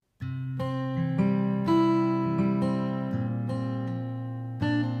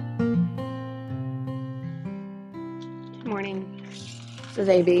This is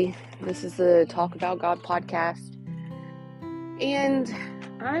AB. This is the Talk About God podcast. And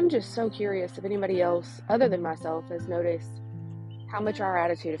I'm just so curious if anybody else, other than myself, has noticed how much our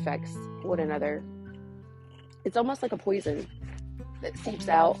attitude affects one another. It's almost like a poison that seeps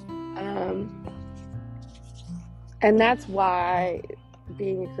out. And that's why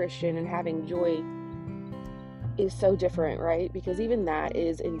being a Christian and having joy is so different, right? Because even that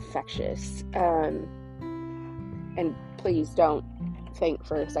is infectious. And please don't think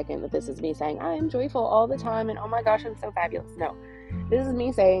for a second that this is me saying I am joyful all the time and oh my gosh, I'm so fabulous. No, this is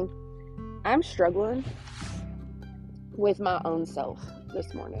me saying I'm struggling with my own self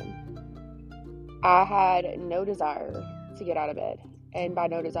this morning. I had no desire to get out of bed, and by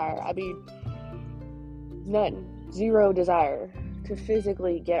no desire I mean none, zero desire to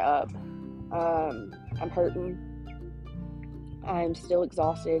physically get up. I'm hurting. I'm still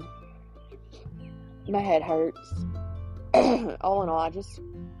exhausted. My head hurts. All in all,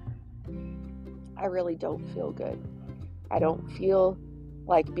 I really don't feel good. I don't feel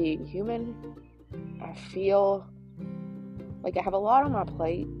like being human. I feel like I have a lot on my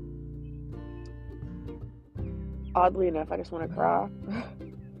plate. Oddly enough, I just want to cry.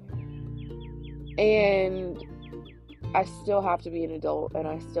 And I still have to be an adult, and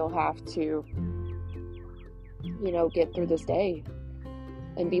I still have to, get through this day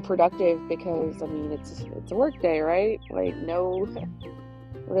and be productive, because it's a work day, right? Like, no,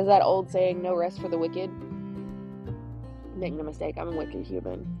 what is that old saying? No rest for the wicked. Make no mistake, I'm a wicked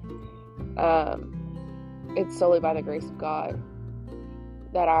human. It's solely by the grace of God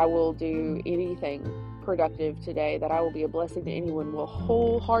that I will do anything productive today, that I will be a blessing to anyone, will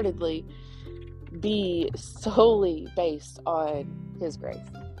wholeheartedly be solely based on His grace.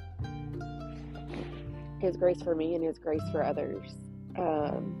 His grace for me and His grace for others.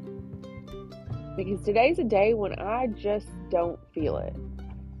 Because today's a day when I just don't feel it.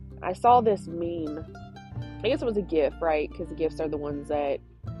 I saw this meme. I guess it was a GIF, right? Because the GIFs are the ones that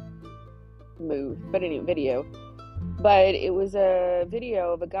move. But anyway, video. But it was a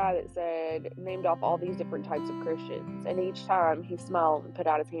video of a guy that named off all these different types of Christians. And each time he smiled and put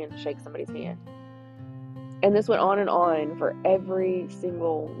out his hand to shake somebody's hand. And this went on and on for every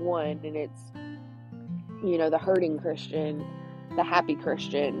single one. And it's, the hurting Christian, the happy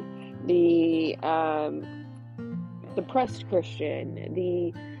Christian, the depressed Christian,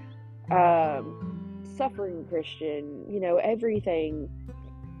 the suffering Christian, everything,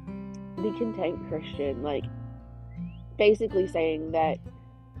 the content Christian, like basically saying that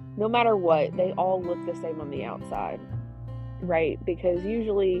no matter what, they all look the same on the outside, right? Because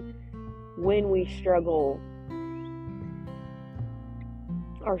usually when we struggle,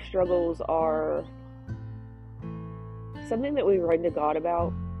 our struggles are something that we run to God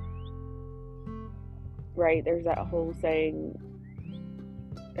about, right? There's that whole saying,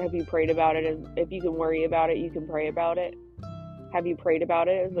 have you prayed about it? If you can worry about it, you can pray about it. Have you prayed about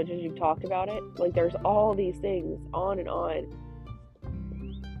it as much as you've talked about it? Like, there's all these things on and on.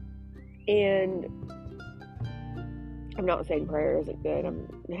 And I'm not saying prayer isn't good.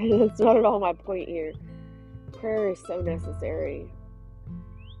 That's not at all my point here. Prayer is so necessary.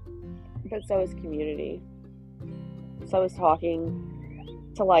 But so is community. So is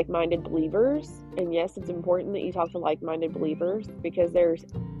talking to like-minded believers. And yes, it's important that you talk to like-minded believers, because there's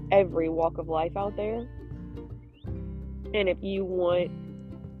every walk of life out there. And if you want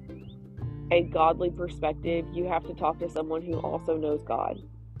a godly perspective, you have to talk to someone who also knows God.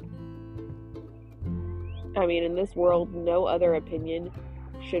 In this world, no other opinion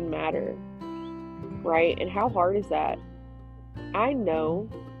should matter, right? And how hard is that? I know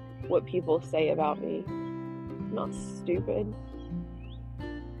what people say about me. I'm not stupid.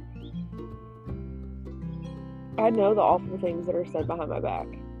 I know the awful things that are said behind my back.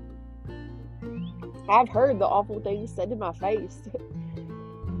 I've heard the awful things said to my face.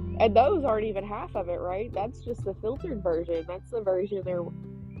 And those aren't even half of it, right? That's just the filtered version. That's the version they're,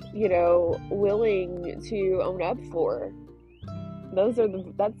 willing to own up for. That's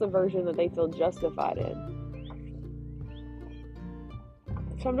the version that they feel justified in.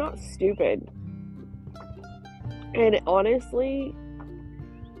 So I'm not stupid. And honestly,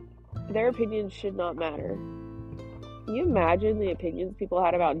 their opinions should not matter. Can you imagine the opinions people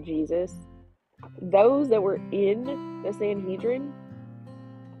had about Jesus? Those that were in the Sanhedrin,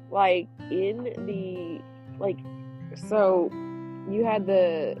 so you had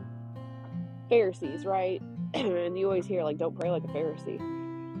the Pharisees, right? And you always hear, don't pray like a Pharisee.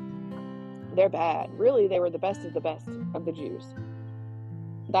 They're bad. Really, they were the best of the Jews.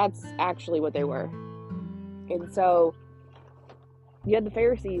 That's actually what they were. And so you had the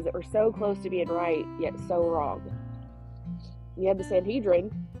Pharisees that were so close to being right, yet so wrong. You had the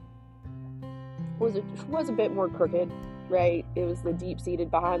Sanhedrin, was a bit more crooked, right? It was the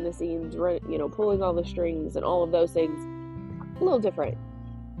deep-seated behind the scenes, pulling all the strings and all of those things. A little different.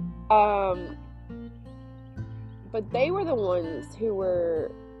 But they were the ones who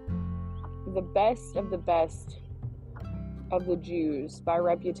were the best of the Jews by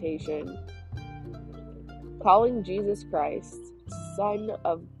reputation, calling Jesus Christ Son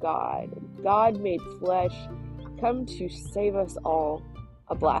of God, God made flesh, come to save us all,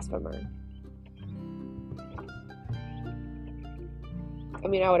 a blasphemer. I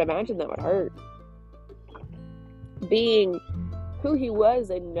mean, I would imagine that would hurt. Being who he was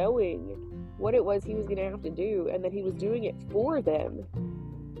and knowing what it was he was going to have to do, and that he was doing it for them.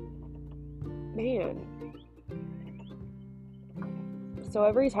 Man. So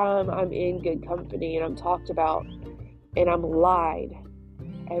every time I'm in good company and I'm talked about and I'm lied,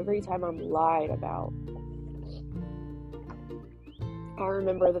 every time I'm lied about, I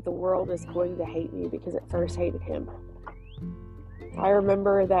remember that the world is going to hate me because it first hated him. I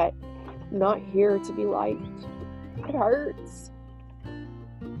remember that not here to be liked. It hurts.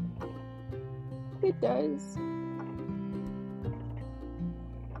 It does.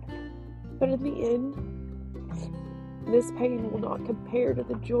 But in the end, this pain will not compare to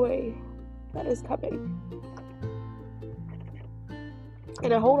the joy that is coming.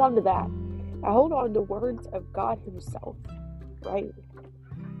 And I hold on to that. I hold on to words of God himself, right?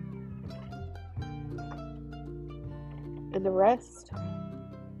 And the rest,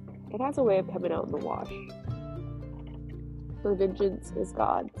 it has a way of coming out in the wash. For vengeance is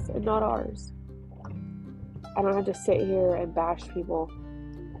God's and not ours. I don't have to sit here and bash people.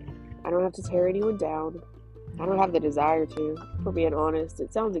 I don't have to tear anyone down. I don't have the desire to, for being honest.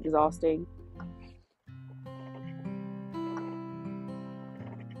 It sounds exhausting.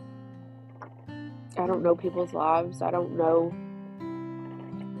 I don't know people's lives. I don't know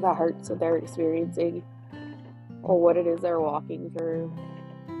the hurts that they're experiencing or what it is they're walking through.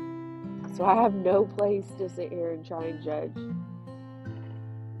 So I have no place to sit here and try and judge.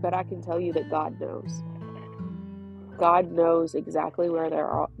 But I can tell you that God knows. God knows exactly where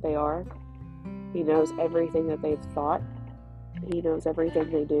they are. He knows everything that they've thought. He knows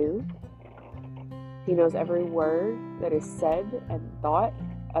everything they do. He knows every word that is said and thought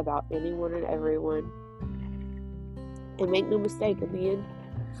about anyone and everyone. And make no mistake, in the end,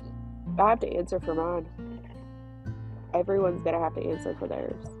 I have to answer for mine. Everyone's going to have to answer for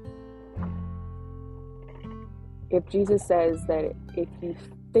theirs. If Jesus says that if you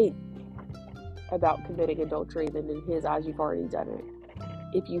think about committing adultery, then in his eyes you've already done it.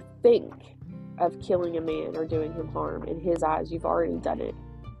 If you think of killing a man or doing him harm, in his eyes you've already done it.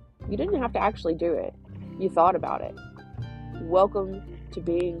 You didn't have to actually do it. You thought about it. Welcome to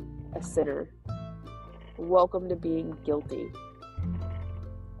being a sinner. Welcome to being guilty.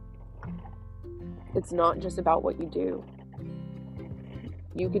 It's not just about what you do.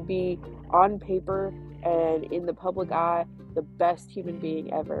 You could be on paper and in the public eye the best human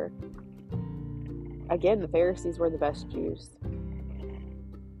being ever. Again, the Pharisees were the best Jews.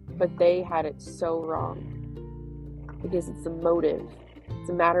 But they had it so wrong. Because it's the motive. It's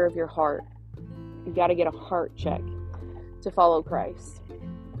a matter of your heart. You got to get a heart check to follow Christ.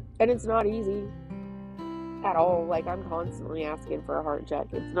 And it's not easy at all. Like, I'm constantly asking for a heart check.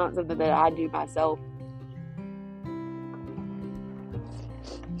 It's not something that I do myself.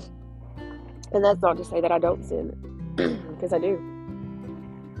 And that's not to say that I don't sin. Because I do.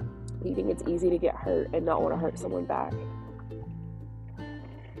 You think it's easy to get hurt and not want to hurt someone back.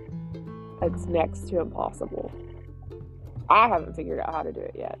 It's next to impossible. I haven't figured out how to do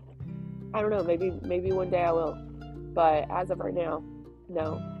it yet. I don't know, maybe one day I will. But as of right now,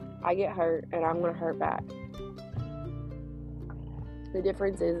 no. I get hurt and I'm going to hurt back. The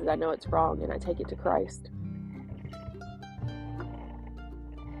difference is I know it's wrong and I take it to Christ.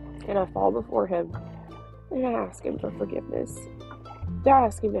 And I fall before him and I ask him for forgiveness. I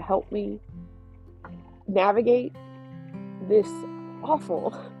ask him to help me navigate this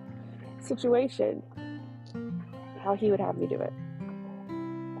awful situation, how he would have me do it.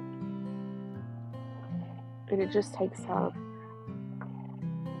 And it just takes time.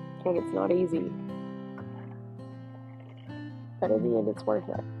 And it's not easy. But in the end, it's worth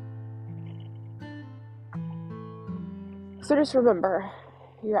it. So just remember,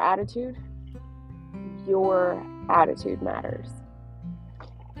 your attitude matters.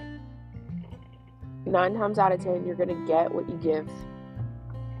 9 times out of 10, you're going to get what you give.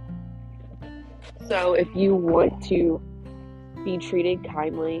 So if you want to be treated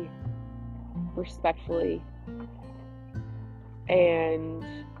kindly, respectfully, and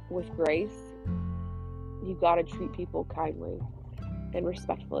with grace, You got to treat people kindly and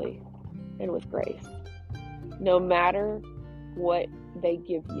respectfully and with grace. No matter what they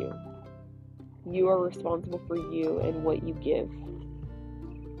give you, you are responsible for you and what you give.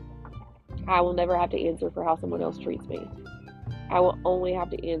 I will never have to answer for how someone else treats me. I will only have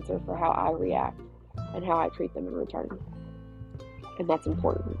to answer for how I react and how I treat them in return. And that's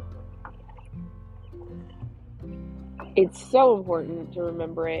important. It's so important to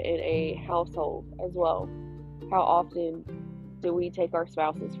remember it in a household as well. How often do we take our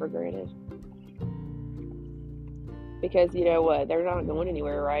spouses for granted? Because you know what? They're not going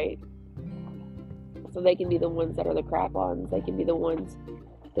anywhere, right? So they can be the ones that are the crap ons. They can be the ones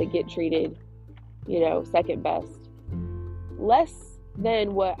that get treated, second best. Less than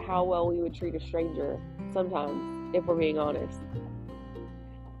how well we would treat a stranger sometimes, if we're being honest.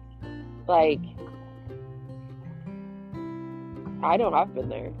 Like, I know I've been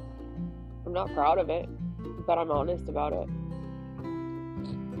there. I'm not proud of it, but I'm honest about it.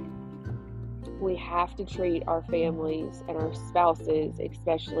 We have to treat our families and our spouses,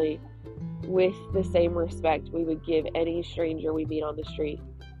 especially, with the same respect we would give any stranger we meet on the street.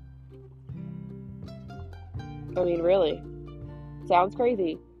 I mean, really. Sounds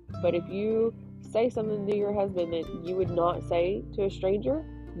crazy, but if you say something to your husband that you would not say to a stranger,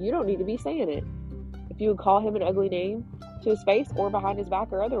 you don't need to be saying it. If you would call him an ugly name to his face or behind his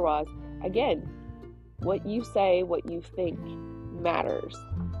back or otherwise, again, what you say, what you think matters.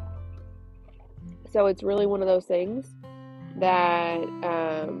 So it's really one of those things that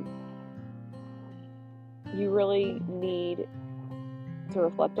you really need to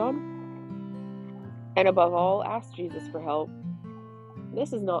reflect on. And above all, ask Jesus for help.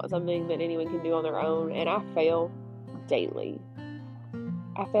 This is not something that anyone can do on their own, and I fail daily.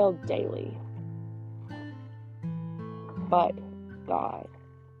 But God,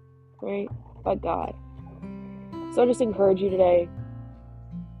 right? But God. So I just encourage you today,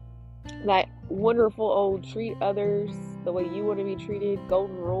 that wonderful old treat others the way you want to be treated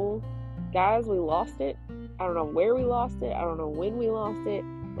golden rule. Guys, we lost it. I don't know where we lost it. I don't know when we lost it,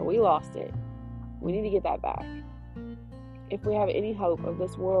 but we lost it. We need to get that back. If we have any hope of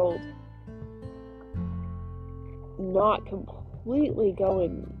this world not completely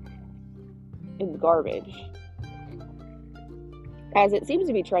going in the garbage, as it seems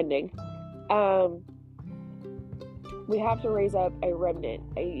to be trending, we have to raise up a remnant,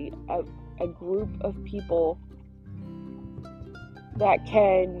 a group of people that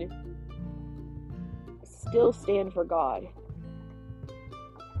can still stand for God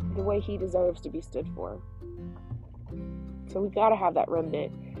the way He deserves to be stood for. So we got to have that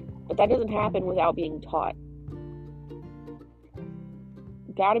remnant, but that doesn't happen without being taught.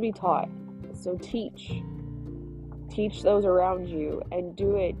 Got to be taught. So teach those around you, and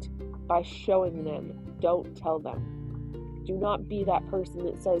do it by showing them. Don't tell them. Do not be that person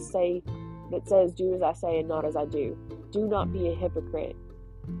that says do as I say and not as I do. Do not be a hypocrite.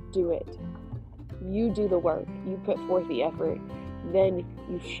 Do it. You do the work. You put forth the effort. Then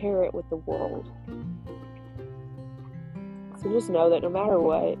you share it with the world. So just know that no matter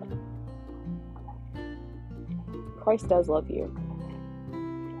what, Christ does love you.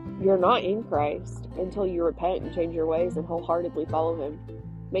 You're not in Christ until you repent and change your ways and wholeheartedly follow Him.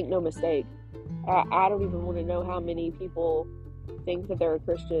 Make no mistake. I don't even want to know how many people think that they're a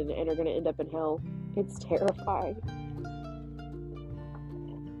Christian and are going to end up in hell. It's terrifying.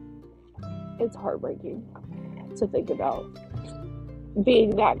 It's heartbreaking to think about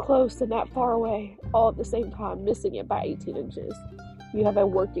being that close and that far away all at the same time, missing it by 18 inches. You have a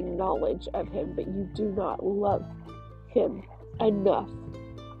working knowledge of Him, but you do not love Him enough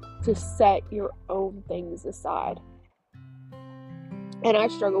to set your own things aside. And I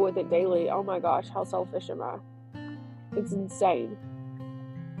struggle with it daily. Oh my gosh, how selfish am I? It's insane.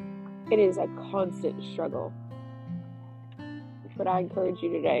 It is a constant struggle. But I encourage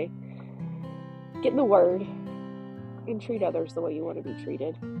you today, get in the Word and treat others the way you want to be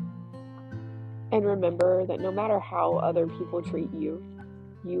treated. And remember that no matter how other people treat you,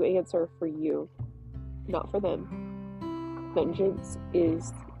 you answer for you, not for them. Vengeance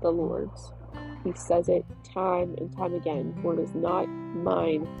is the Lord's. He says it time and time again, for it is not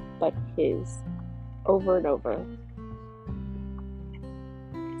mine, but His, over and over.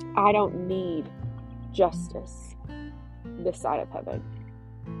 I don't need justice this side of heaven.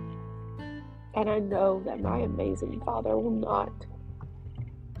 And I know that my amazing Father will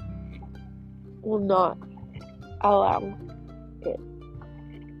not allow it.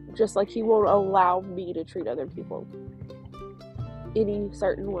 Just like He won't allow me to treat other people any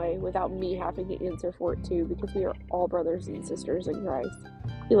certain way without me having to answer for it too, because we are all brothers and sisters in Christ.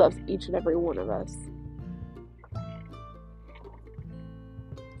 He loves each and every one of us.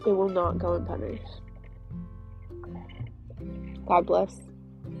 It will not go unpunished. God bless.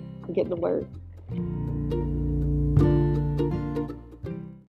 I'm getting the word.